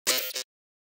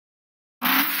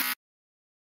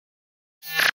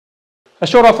A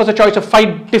store offers a choice of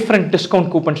 5 different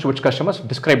discount coupons to its customers,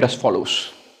 described as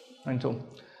follows. And so,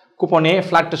 coupon A,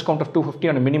 flat discount of 250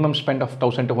 on a minimum spend of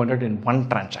 1,200 in one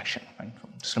transaction. And so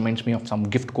this reminds me of some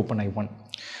gift coupon I won.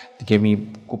 They gave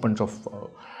me coupons of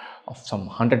some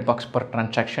 $100 per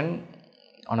transaction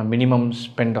on a minimum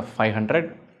spend of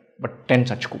 500, but 10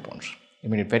 such coupons. They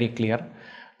made it very clear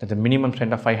that the minimum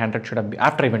spend of 500 should have been,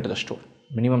 after I went to the store,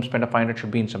 minimum spend of 500 should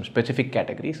be in some specific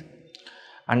categories,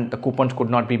 and the coupons could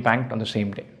not be banked on the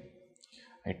same day.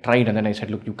 I tried, and then I said,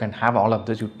 look, you can have all of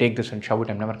this, you take this and shove it,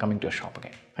 I'm never coming to a shop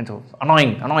again. And so,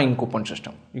 annoying coupon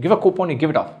system. You give a coupon, you give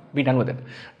it off, be done with it.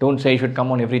 Don't say you should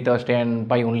come on every Thursday and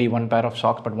buy only one pair of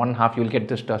socks, but one half you'll get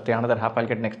this Thursday, another half I'll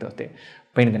get next Thursday.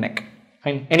 Pain in the neck.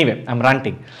 Fine. Anyway, I'm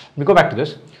ranting. We go back to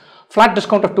this. Flat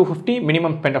discount of 250,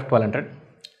 minimum spend of 1200.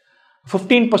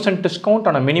 15% discount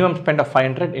on a minimum spend of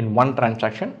 500 in one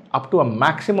transaction, up to a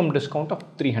maximum discount of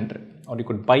 300. Or you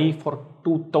could buy for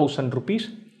 2000 rupees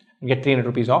and get 300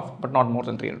 rupees off, but not more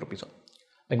than 300 rupees off.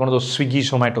 Like one of those Swiggy,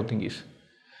 Zomato thingies.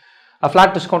 A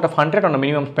flat discount of 100 on a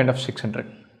minimum spend of 600.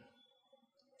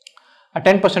 A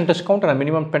 10% discount on a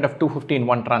minimum spend of 250 in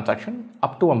one transaction,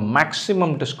 up to a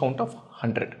maximum discount of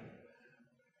 100.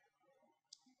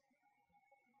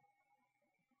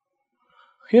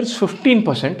 Here's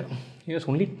 15%, here's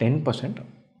only 10%,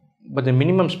 but the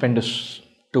minimum spend is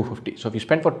 250. So if you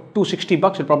spend for 260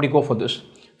 bucks, you'll probably go for this.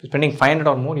 If you're spending 500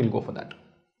 or more, you'll go for that.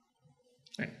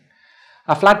 Right.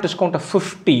 A flat discount of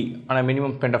 50 on a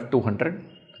minimum spend of 200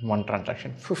 in one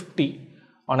transaction, 50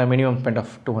 on a minimum spend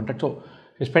of 200. So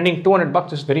if you're spending 200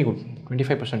 bucks, this is very good,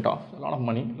 25% off, a lot of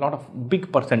money, a lot of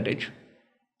big percentage.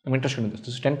 I'm interested in this.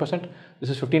 This is 10%, this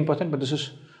is 15%, but this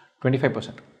is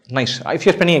 25%. Nice. If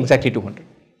you're spending exactly 200.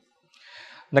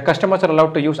 The customers are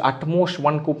allowed to use at most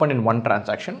one coupon in one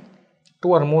transaction. 2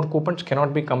 or more coupons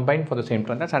cannot be combined for the same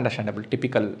transaction. That's understandable,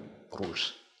 typical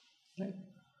rules. Right?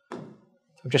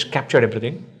 I've just captured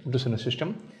everything, put this in a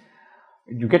system.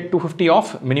 You get 250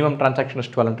 off, minimum transaction is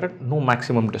 1200, no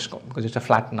maximum discount because it's a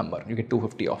flat number. You get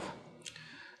 250 off.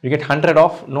 You get 100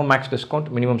 off, no max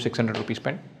discount, minimum 600 rupees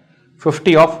spent.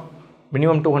 50 off,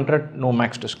 minimum 200, no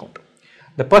max discount.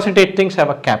 The percentage things have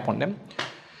a cap on them.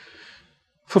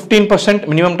 15%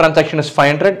 minimum transaction is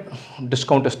 500,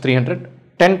 discount is 300.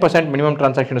 10% minimum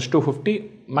transaction is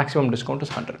 250, maximum discount is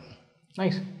 100.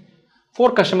 Nice.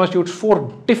 4 customers used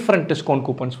 4 different discount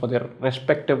coupons for their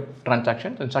respective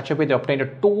transactions. In such a way, they obtained a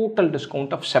total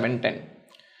discount of 710.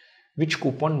 Which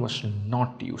coupon was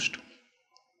not used?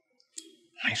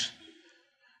 Nice.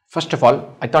 First of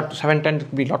all, I thought 710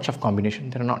 would be lots of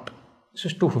combinations. There are not. This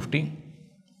is 250.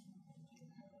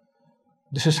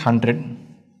 This is 100.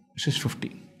 This is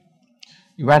 50.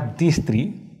 You add these 3,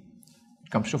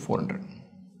 it comes to 400.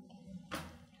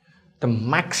 The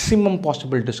maximum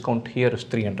possible discount here is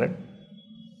 300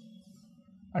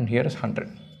 and here is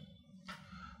 100.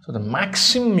 So the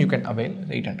maximum you can avail is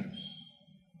 800.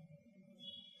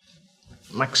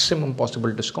 Maximum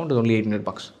possible discount is only 800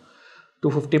 bucks.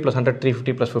 250 plus 100,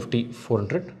 350 plus 50,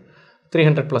 400.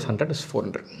 300 plus 100 is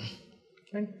 400.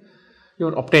 Right? You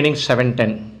are obtaining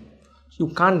 710. You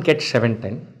can't get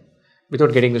 710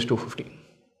 without getting this 250.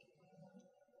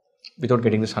 Without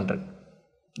getting this 100.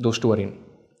 Those 2 are in.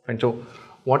 And so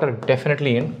what are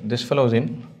definitely in? This fellow is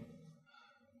in.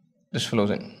 This fellow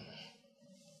is in.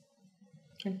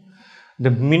 Okay.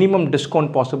 The minimum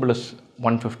discount possible is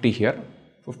 150 here.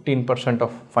 15%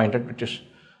 of 500, which is,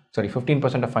 sorry,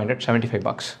 15% of 500, 75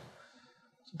 bucks.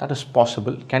 So that is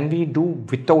possible. Can we do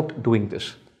without doing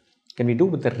this? Can we do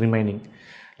with the remaining?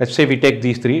 Let's say we take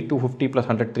these 3, 250 plus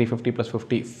 100, 350 plus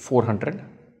 50, 400.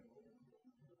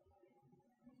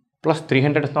 Plus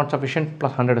 300 is not sufficient,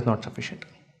 plus 100 is not sufficient.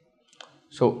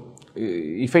 So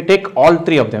if I take all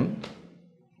 3 of them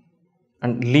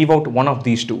and leave out one of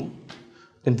these 2,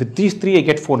 then with these 3 I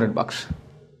get 400 bucks.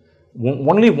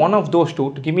 Only one of those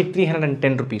 2 to give me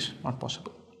 310 rupees, not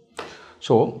possible.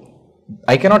 So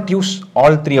I cannot use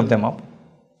all 3 of them up.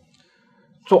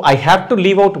 So I have to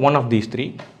leave out one of these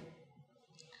 3.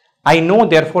 I know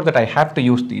therefore that I have to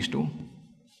use these 2.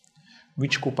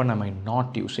 Which coupon am I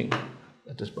not using?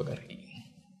 That is bugger.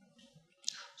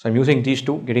 So I'm using these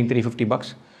 2, getting 350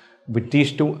 bucks. With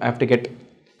these 2, I have to get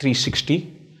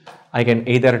 360. I can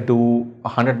either do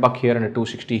 100 buck here and a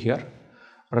 260 here,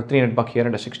 or a 300 buck here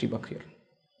and a 60 buck here.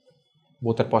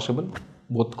 Both are possible.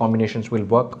 Both combinations will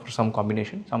work for some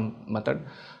combination, some method.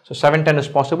 So 710 is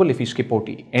possible if you skip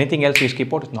OT. Anything else you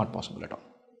skip out is not possible at all.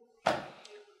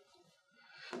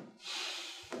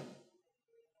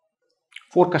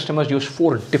 Four customers used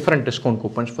 4 different discount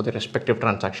coupons for their respective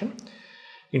transaction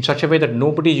in such a way that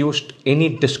nobody used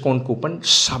any discount coupon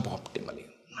suboptimally.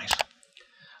 Nice.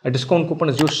 A discount coupon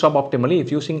is used suboptimally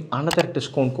if using another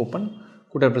discount coupon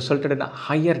could have resulted in a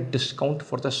higher discount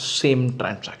for the same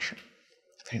transaction.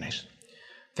 Very nice.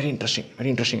 Very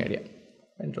interesting idea.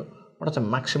 And so, what is the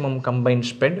maximum combined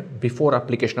spend before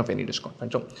application of any discount?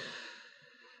 And so,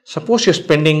 suppose you're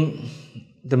spending,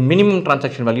 the minimum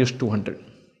transaction value is 200.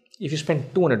 If you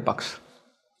spend 200 bucks,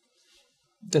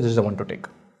 then this is the one to take.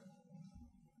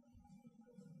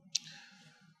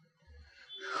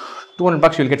 200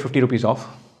 bucks, you'll get 50 rupees off.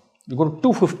 You go to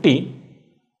 250,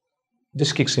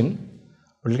 this kicks in,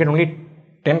 but you'll get only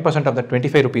 10% of the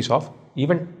 25 rupees off.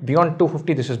 Even beyond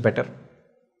 250, this is better.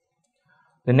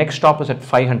 The next stop is at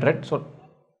 500. So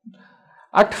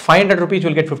at 500 rupees,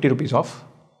 you'll get 50 rupees off.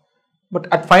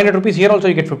 But at 500 rupees, here also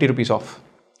you get 50 rupees off.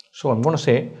 So I'm going to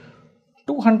say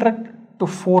 200 to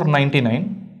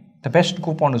 499. The best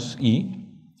coupon is E.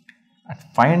 At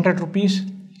 500 rupees,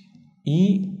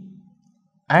 E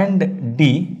and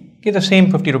D get the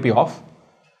same 50 rupee off.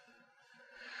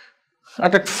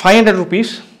 At 500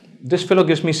 rupees, this fellow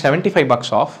gives me 75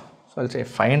 bucks off. So I'll say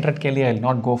 500 ke liye I'll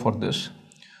not go for this.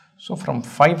 So from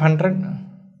 500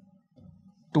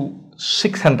 to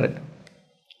 600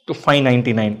 to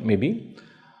 599 maybe,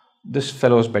 this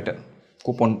fellow is better.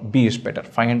 Coupon B is better.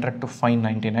 500 to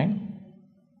 599,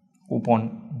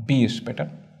 coupon B is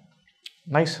better.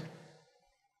 Nice.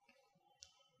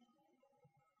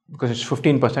 Because it's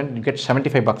 15%, you get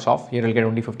 75 bucks off. Here you'll get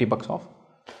only 50 bucks off.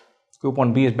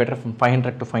 Coupon B is better from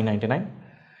 500 to 599.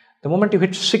 The moment you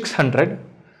hit 600,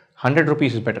 100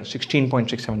 rupees is better,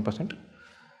 16.67%.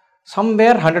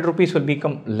 Somewhere 100 rupees will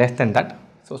become less than that.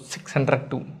 So 600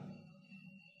 to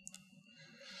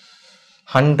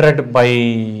 100 by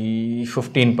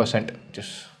 15%, which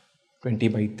is 20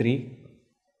 by 3.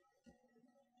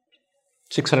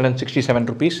 667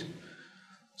 rupees.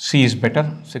 C is better.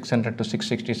 600 to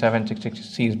 667,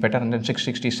 660, C is better. And then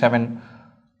 667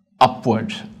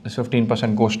 upwards. This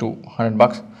 15% goes to 100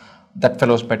 bucks. That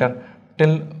fellow is better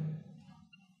till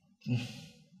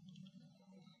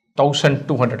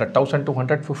 1200. At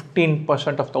 1200,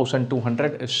 15% of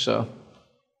 1200 is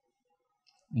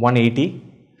 180.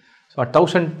 So at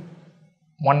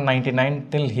 1199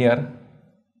 till here,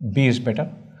 B is better.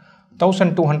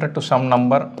 1200 to some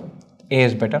number, A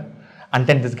is better. And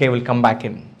then this guy will come back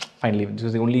in. Finally, this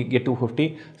is only get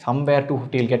 250. Somewhere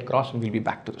 250 will get crossed and we'll be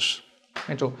back to this.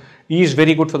 And so E is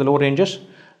very good for the low ranges.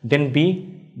 Then B,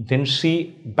 then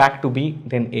C, back to B,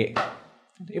 then A.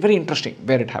 Very interesting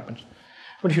where it happens.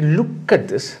 But if you look at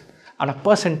this on a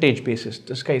percentage basis,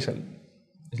 this guy is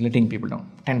letting people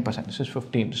down. 10%. This is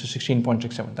 15. This is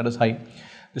 16.67. That is high.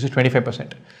 This is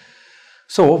 25%.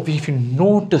 So if you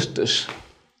notice this,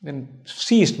 then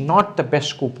C is not the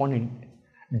best coupon in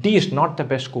D is not the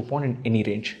best coupon in any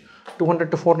range.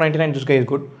 200 to 499, this guy is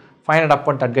good. 500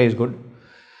 upward, that guy is good.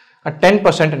 At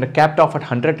 10% and capped off at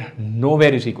 100,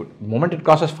 nowhere is he good. The moment it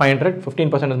costs 500,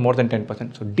 15% is more than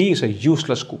 10%. So D is a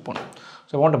useless coupon.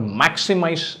 So I want to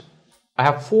maximize. I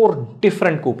have 4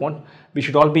 different coupons. We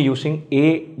should all be using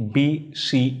A, B,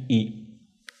 C, E.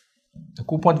 The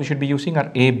coupons we should be using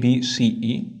are A, B, C,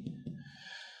 E.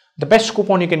 The best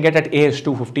coupon you can get at A is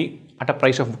 250 at a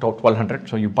price of 1200.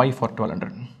 So you buy for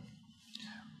 1200.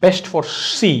 Best for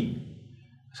C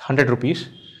is 100 rupees.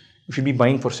 You should be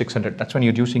buying for 600. That's when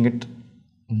you're using it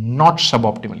not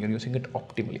suboptimal. You're using it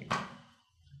optimally.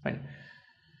 Right?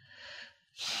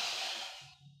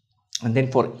 And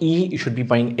then for E, you should be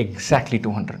buying exactly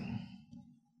 200.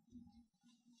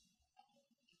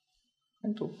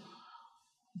 And so,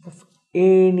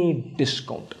 any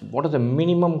discount, what is the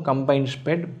minimum combined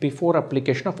spend before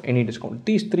application of any discount?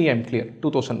 These 3 I'm clear,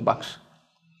 2000 bucks.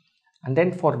 And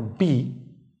then for B,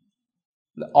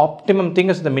 the optimum thing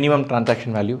is the minimum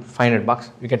transaction value, 500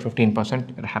 bucks. You get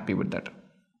 15%, you're happy with that.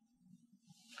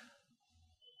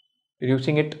 You're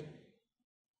using it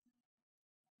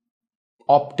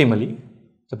optimally,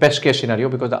 the best case scenario,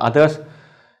 because the others,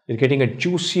 you're getting a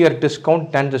juicier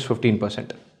discount than this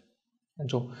 15%. And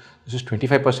so this is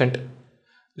 25%,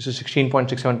 this is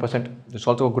 16.67%, this is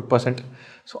also a good percent.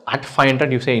 So at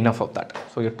 500, you say enough of that.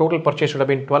 So your total purchase should have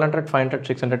been 1200, 500,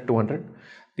 600, 200.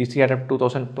 These 3 add up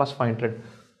 2000 plus 500,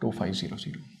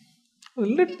 2500. I was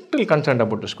a little concerned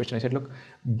about this question. I said, look,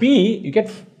 B, you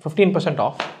get 15%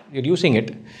 off, you're using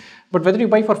it. But whether you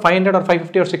buy for 500 or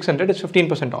 550 or 600, it's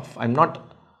 15% off. I'm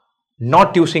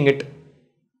not using it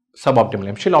suboptimally.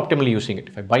 I'm still optimally using it.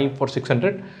 If I buy for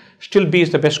 600, still B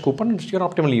is the best coupon. You're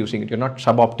optimally using it. You're not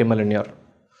suboptimal in your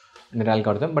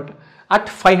algorithm. But at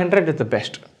 500 is the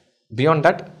best. Beyond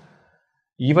that,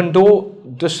 even though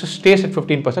this stays at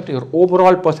 15%, your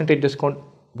overall percentage discount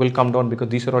will come down because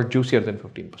these are all juicier than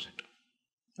 15%.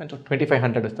 And so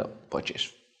 2500 is the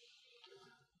purchase.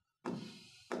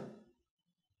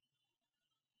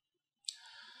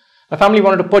 A family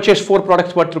wanted to purchase 4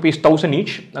 products worth rupees 1000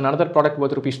 each and another product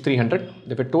worth rupees 300.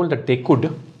 They were told that they could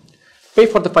pay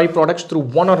for the 5 products through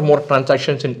one or more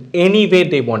transactions in any way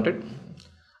they wanted,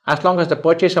 as long as the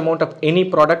purchase amount of any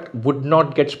product would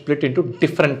not get split into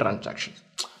different transactions.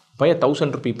 Buy a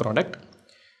 1000 rupee product.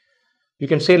 You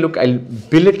can say, look, I'll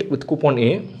bill it with coupon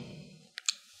A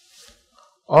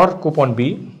or coupon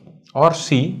B or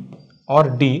C or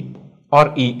D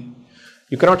or E.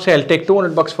 You cannot say I'll take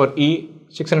 200 bucks for E,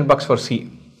 600 bucks for C.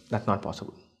 That's not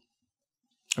possible.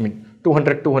 I mean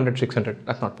 200, 200, 600.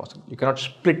 That's not possible. You cannot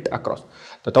split across.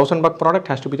 The 1000 buck product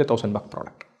has to be the 1000 buck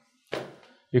product.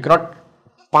 You cannot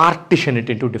partition it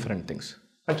into different things.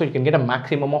 And so you can get a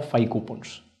maximum of 5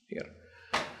 coupons here.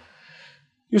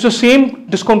 Use the same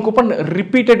discount coupon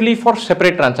repeatedly for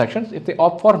separate transactions if they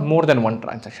opt for more than one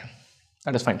transaction.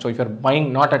 That is fine. So if you're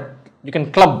buying not at, you can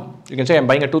club, you can say I'm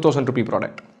buying a 2000 rupee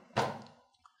product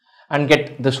and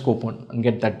get this coupon and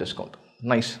get that discount.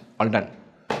 Nice, all done.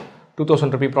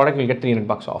 2000 rupee product will get 300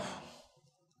 bucks off.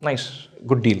 Nice,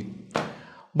 good deal.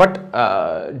 But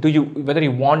whether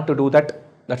you want to do that,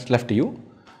 that's left to you.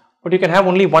 But you can have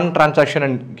only one transaction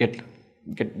and get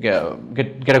a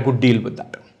good deal with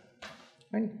that.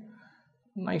 Right?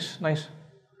 Nice.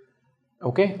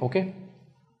 Okay.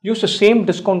 Use the same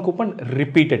discount coupon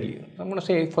repeatedly. I'm going to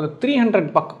say for the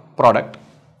 300 buck product,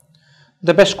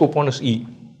 the best coupon is E.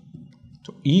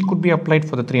 So E could be applied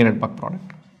for the 300 buck product.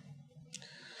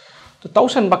 The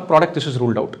 1000 buck product, this is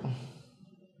ruled out.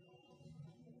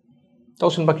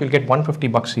 1000 buck, you'll get 150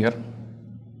 bucks here.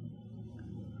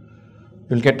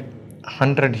 You'll get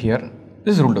 100 here.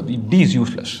 This is ruled out. D is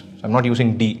useless. So I'm not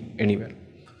using D anywhere.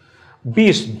 B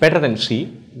is better than C.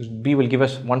 B will give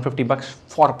us 150 bucks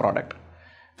for a product.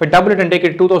 If I double it and take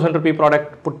a 2000 rupee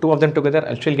product, put 2 of them together,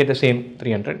 I'll still get the same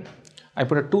 300. I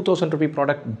put a 2000 rupee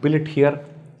product, bill it here,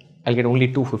 I'll get only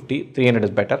 250. 300 is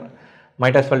better.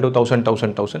 Might as well do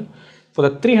 1000. For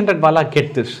the 300 wala,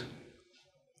 get this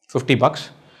 50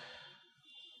 bucks.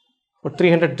 For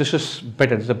 300, this is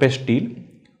better. It's the best deal.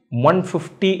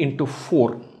 150 into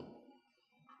 4,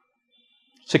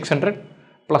 600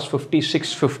 plus 50,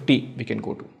 650 we can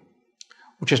go to,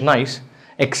 which is nice,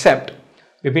 except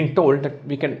we've been told that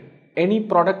any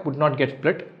product would not get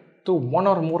split through one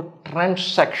or more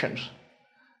transactions.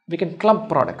 We can club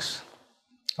products.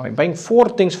 I'm buying 4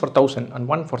 things for 1000 and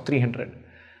 1 for 300.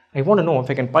 I want to know if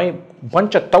I can buy a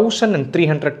bunch of 1000 and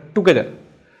 300 together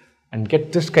and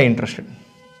get this guy interested.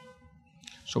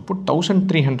 So put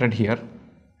 1300 here,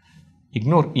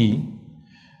 ignore E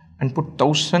and put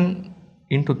 1000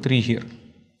 into 3 here.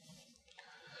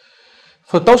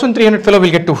 For 1300 fellow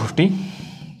will get 250.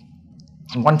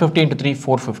 150 into 3,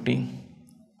 450,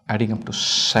 adding up to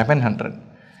 700.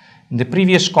 In the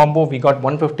previous combo, we got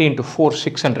 150 into 4,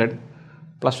 600,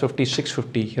 plus 50,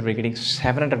 650. Here we're getting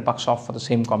 700 bucks off for the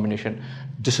same combination.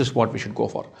 This is what we should go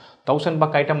for. 1000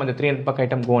 buck item and the 300 buck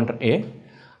item go under A.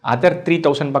 Other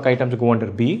 3000 buck items go under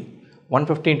B.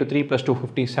 150 into 3 plus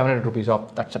 250, 700 rupees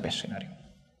off. That's the best scenario.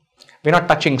 We're not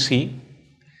touching C.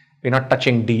 We're not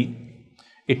touching D.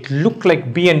 It looked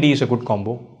like B and D is a good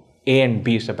combo. A and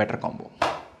B is a better combo.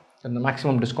 Then the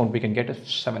maximum discount we can get is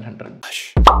 700.